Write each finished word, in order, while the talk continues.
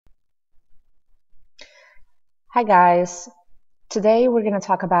Hi guys, today we're going to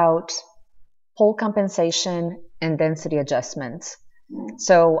talk about pole compensation and density adjustments.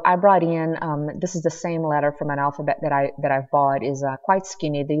 So I brought in, this is the same letter from an alphabet that I've bought, is quite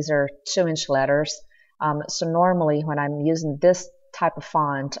skinny. These are 2-inch letters. So normally when I'm using this type of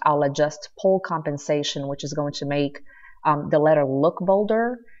font, I'll adjust pole compensation, which is going to make the letter look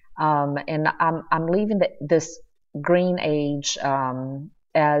bolder. And I'm leaving this green age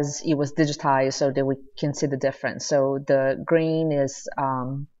as it was digitized so that we can see the difference. So the green is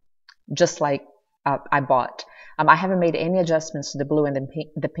just like I bought. I haven't made any adjustments to the blue and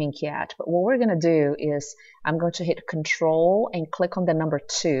the pink yet, but what we're going to do is I'm going to hit Control and click on the number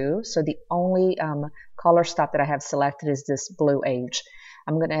 2. So the only color stop that I have selected is this blue age.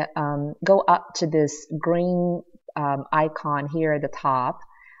 I'm going to go up to this green icon here at the top.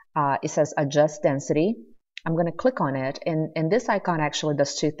 It says Adjust Density. I'm going to click on it, and this icon actually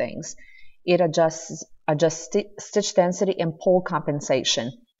does two things. It adjusts stitch density and pole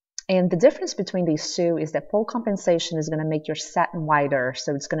compensation. And the difference between these two is that pole compensation is going to make your satin wider,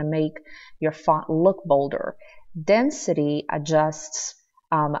 so it's going to make your font look bolder. Density adjusts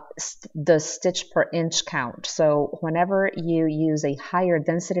the stitch per inch count. So whenever you use a higher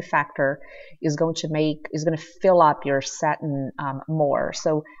density factor, is going to fill up your satin more.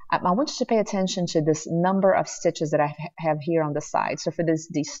 So I want you to pay attention to this number of stitches that I have here on the side. So for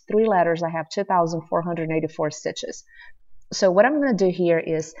these 3 letters, I have 2,484 stitches. So what I'm going to do here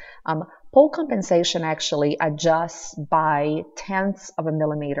is pole compensation actually adjusts by tenths of a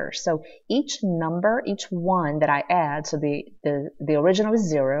millimeter. So each number, each one that I add, so the original is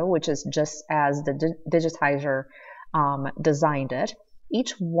 0, which is just as the digitizer designed it.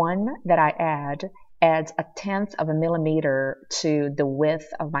 Each one that I add adds a tenth of a millimeter to the width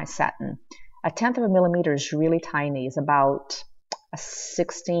of my satin. A tenth of a millimeter is really tiny. It's about a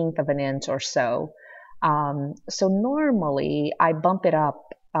 1/16 of an inch or so. So normally I bump it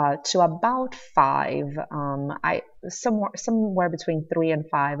up to about 5, somewhere between 3 and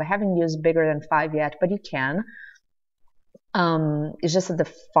 5. I haven't used bigger than 5 yet, but you can. It's just that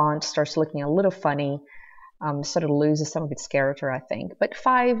the font starts looking a little funny, sort of loses some of its character, I think. But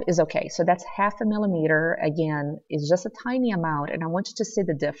 5 is okay. So that's 0.5 millimeter. Again, it's just a tiny amount, and I want you to see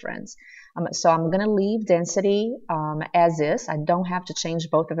the difference. So I'm going to leave density as is. I don't have to change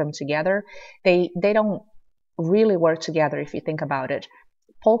both of them together. They don't really work together if you think about it.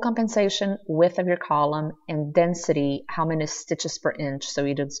 Pole compensation, width of your column, and density, how many stitches per inch. So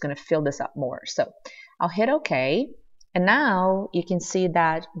you're just going to fill this up more. So I'll hit OK. And now you can see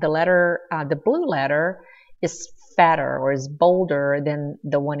that the letter, the blue letter, is fatter or is bolder than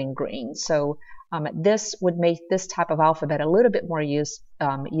the one in green. So this would make this type of alphabet a little bit more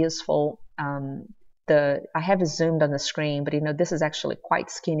useful. I have it zoomed on the screen, but this is actually quite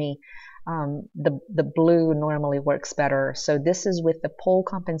skinny. The blue normally works better. So this is with the pole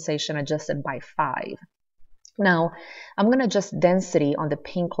compensation adjusted by 5. Now I'm going to adjust density on the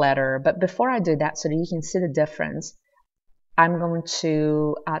pink letter, but before I do that, so that you can see the difference, I'm going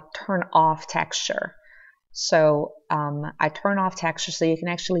to turn off texture. So I turn off texture so you can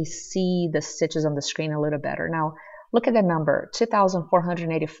actually see the stitches on the screen a little better. Now look at the number,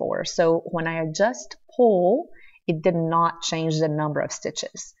 2,484. So when I adjust pole, it did not change the number of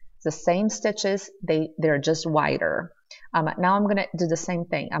stitches. It's the same stitches, they're just wider. Now I'm going to do the same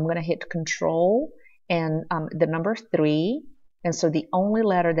thing. I'm going to hit Control and the number 3. And so the only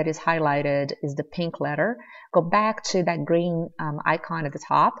letter that is highlighted is the pink letter. Go back to that green icon at the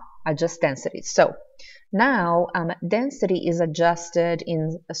top, adjust density. So now density is adjusted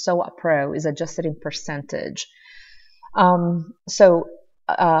in SewWhatPro, is adjusted in percentage. So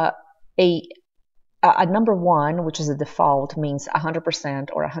a number 1, which is a default, means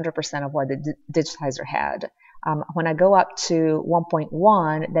 100% or 100% of what the digitizer had. When I go up to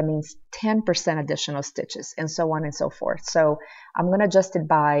 1.1, that means 10% additional stitches, and so on and so forth. So I'm going to adjust it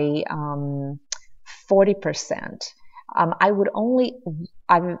by 40%. I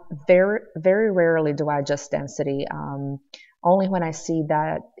very rarely do I adjust density. Only when I see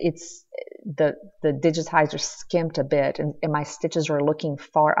that it's the digitizer skimped a bit and my stitches are looking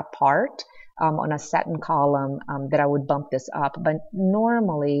far apart on a satin column, that I would bump this up. But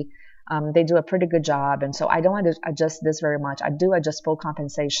normally they do a pretty good job, and so I don't adjust this very much. I do adjust pole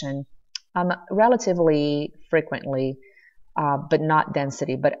compensation relatively frequently, but not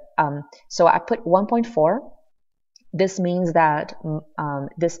density. But so I put 1.4. This means that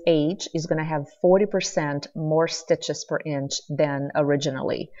this age is going to have 40% more stitches per inch than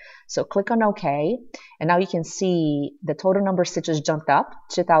originally. So click on OK, and now you can see the total number of stitches jumped up,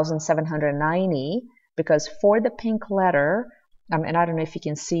 2,790, because for the pink letter, and I don't know if you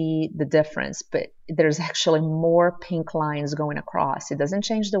can see the difference, but there's actually more pink lines going across. It doesn't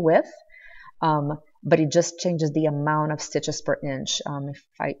change the width, but it just changes the amount of stitches per inch. If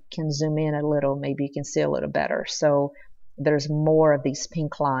I can zoom in a little, maybe you can see a little better. So there's more of these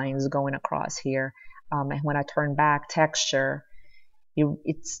pink lines going across here. And when I turn back texture,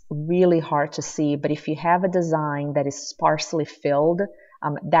 it's really hard to see, but if you have a design that is sparsely filled,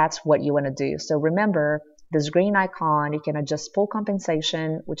 that's what you want to do. So remember, this green icon, you can adjust pull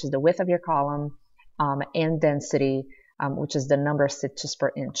compensation, which is the width of your column, and density, which is the number of stitches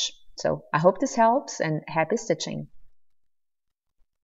per inch. So I hope this helps, and happy stitching.